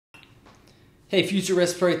Hey, future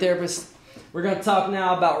respiratory therapists. We're going to talk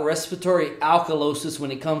now about respiratory alkalosis when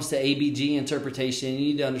it comes to ABG interpretation. You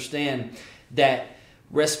need to understand that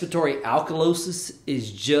respiratory alkalosis is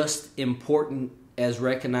just important as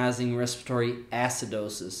recognizing respiratory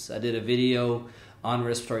acidosis. I did a video on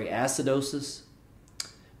respiratory acidosis,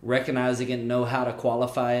 recognizing it, know how to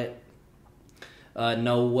qualify it,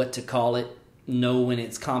 know what to call it, know when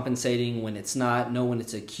it's compensating, when it's not, know when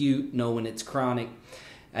it's acute, know when it's chronic.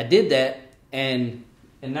 I did that, and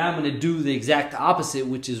now I'm going to do the exact opposite,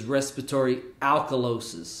 which is respiratory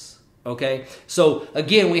alkalosis. Okay? So,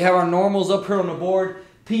 again, we have our normals up here on the board.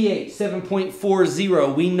 pH,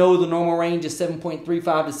 7.40. We know the normal range is 7.35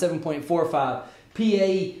 to 7.45.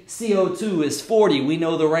 PaCO2 is 40. We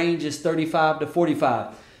know the range is 35 to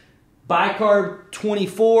 45. Bicarb,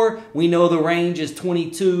 24. We know the range is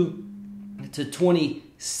 22 to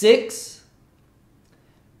 26.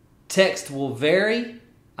 Text will vary.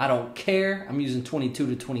 I don't care. I'm using 22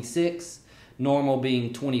 to 26. Normal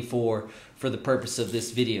being 24 for the purpose of this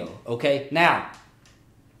video. Okay? Now,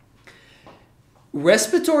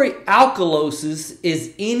 respiratory alkalosis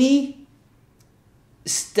is any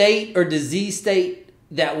state or disease state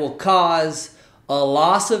that will cause a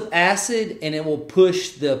loss of acid and it will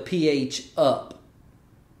push the pH up.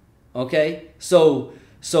 Okay? So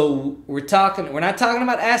we're not talking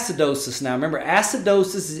about acidosis now. Remember,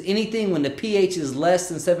 acidosis is anything when the pH is less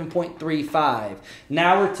than 7.35.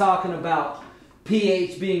 Now we're talking about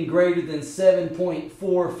pH being greater than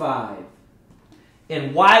 7.45.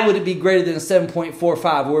 And why would it be greater than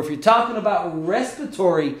 7.45? Well, if you're talking about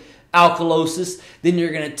respiratory alkalosis, then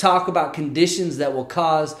you're going to talk about conditions that will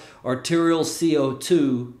cause arterial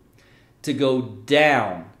CO2 to go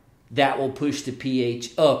down. That will push the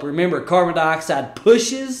pH up. Remember, carbon dioxide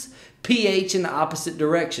pushes pH in the opposite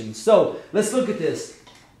direction. So, let's look at this.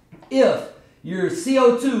 If your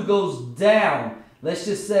CO2 goes down, let's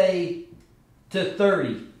just say to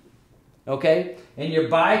 30, okay, and your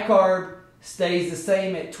bicarb stays the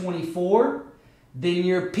same at 24, then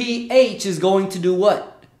your pH is going to do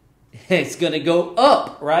what? It's going to go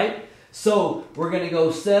up, right? So, we're going to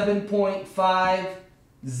go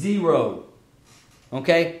 7.50.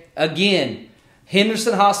 Okay? Again,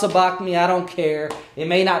 Henderson-Hasselbalch, I don't care. It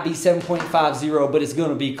may not be 7.50, but it's going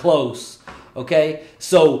to be close. Okay?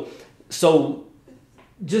 So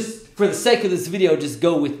just for the sake of this video, just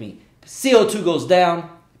go with me. CO2 goes down,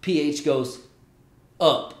 pH goes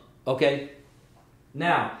up. Okay?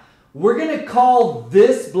 Now, we're going to call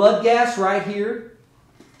this blood gas right here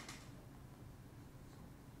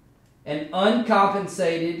an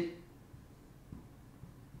uncompensated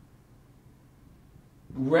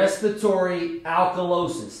respiratory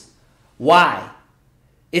alkalosis. Why?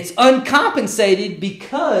 It's uncompensated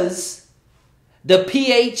because the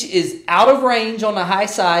pH is out of range on the high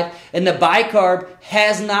side and the bicarb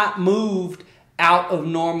has not moved out of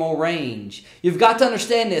normal range. You've got to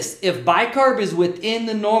understand this. If bicarb is within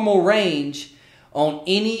the normal range on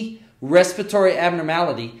any respiratory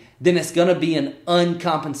abnormality, then it's going to be an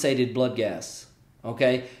uncompensated blood gas.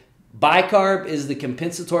 Okay? Bicarb is the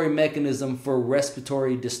compensatory mechanism for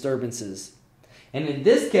respiratory disturbances. And in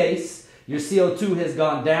this case, your CO2 has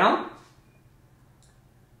gone down,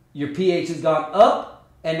 your pH has gone up,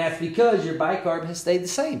 and that's because your bicarb has stayed the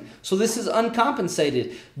same. So this is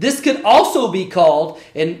uncompensated. This could also be called,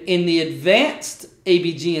 in the advanced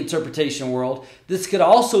ABG interpretation world, this could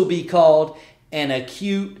also be called an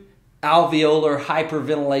acute alveolar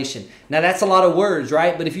hyperventilation. Now that's a lot of words,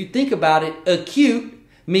 right? But if you think about it, acute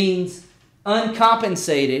means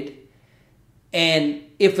uncompensated, and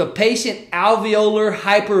if a patient alveolar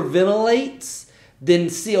hyperventilates, then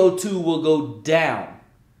CO2 will go down.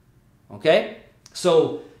 Okay?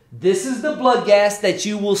 So this is the blood gas that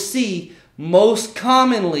you will see most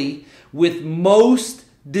commonly with most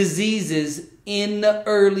diseases in the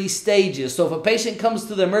early stages. So if a patient comes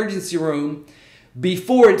to the emergency room,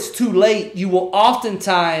 before it's too late, you will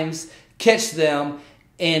oftentimes catch them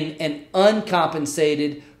in an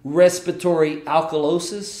uncompensated respiratory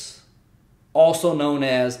alkalosis, also known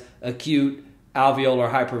as acute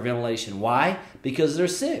alveolar hyperventilation. Why? Because they're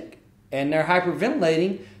sick and they're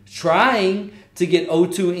hyperventilating, trying to get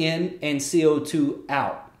O2 in and CO2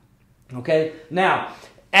 out. Okay? Now,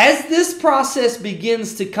 as this process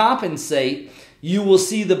begins to compensate, you will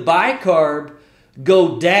see the bicarb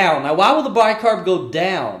go down. Now, why will the bicarb go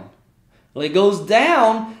down? Well, it goes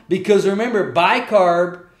down because, remember,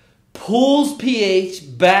 bicarb pulls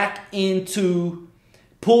pH back into,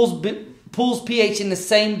 pulls pH in the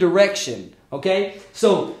same direction. Okay?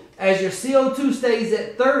 So, as your CO2 stays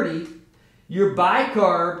at 30, your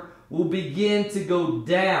bicarb will begin to go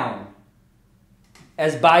down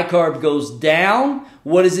as bicarb goes down,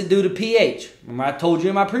 what does it do to pH? Remember I told you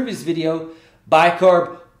in my previous video,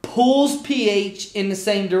 bicarb pulls pH in the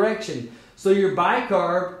same direction. So your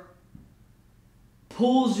bicarb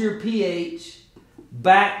pulls your pH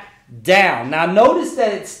back down. Now notice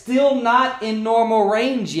that it's still not in normal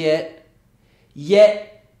range yet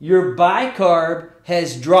your bicarb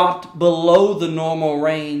has dropped below the normal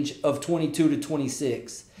range of 22 to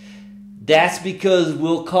 26. That's because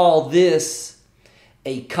we'll call this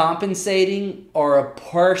a compensating or a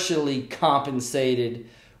partially compensated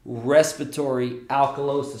respiratory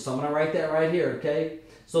alkalosis. So I'm going to write that right here, okay?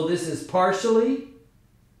 So this is partially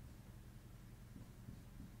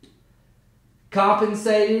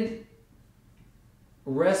compensated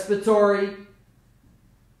respiratory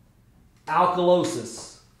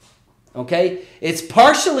alkalosis. Okay? It's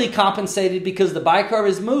partially compensated because the bicarb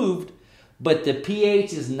is moved, but the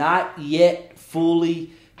pH is not yet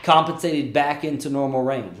fully compensated back into normal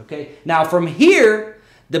range. Okay? Now from here,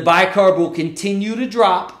 the bicarb will continue to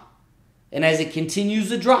drop, and as it continues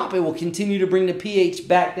to drop, it will continue to bring the pH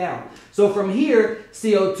back down. So from here,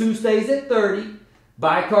 CO2 stays at 30,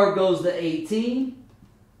 bicarb goes to 18,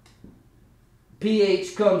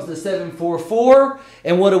 pH comes to 744,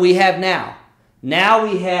 and what do we have now? Now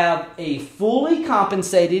we have a fully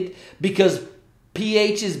compensated, because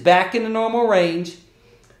pH is back in the normal range,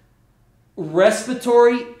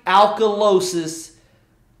 respiratory alkalosis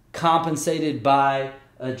compensated by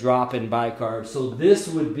a drop in bicarb. So this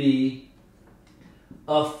would be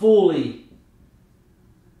a fully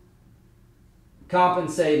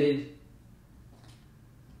compensated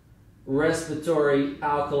respiratory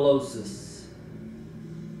alkalosis.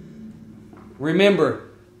 Remember,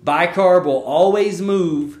 bicarb will always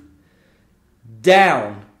move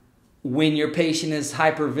down when your patient is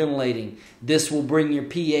hyperventilating. This will bring your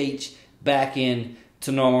pH back in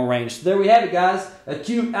to normal range. So there we have it, guys.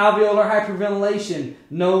 Acute alveolar hyperventilation,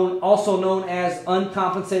 also known as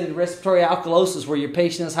uncompensated respiratory alkalosis, where your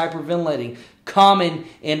patient is hyperventilating. Common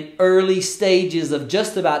in early stages of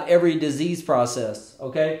just about every disease process.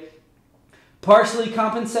 Okay? Partially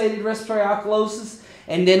compensated respiratory alkalosis,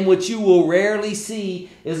 and then what you will rarely see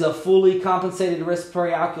is a fully compensated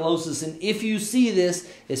respiratory alkalosis. And if you see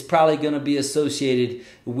this, it's probably going to be associated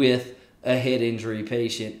with a head injury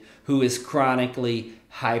patient who is chronically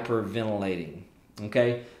hyperventilating.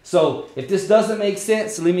 Okay? So if this doesn't make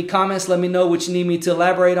sense, leave me comments. Let me know what you need me to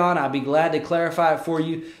elaborate on. I'll be glad to clarify it for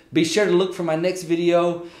you. Be sure to look for my next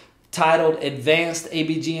video titled Advanced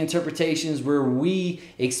ABG Interpretations, where we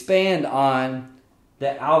expand on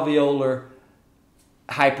the alveolar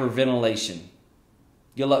hyperventilation.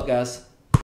 Good luck, guys.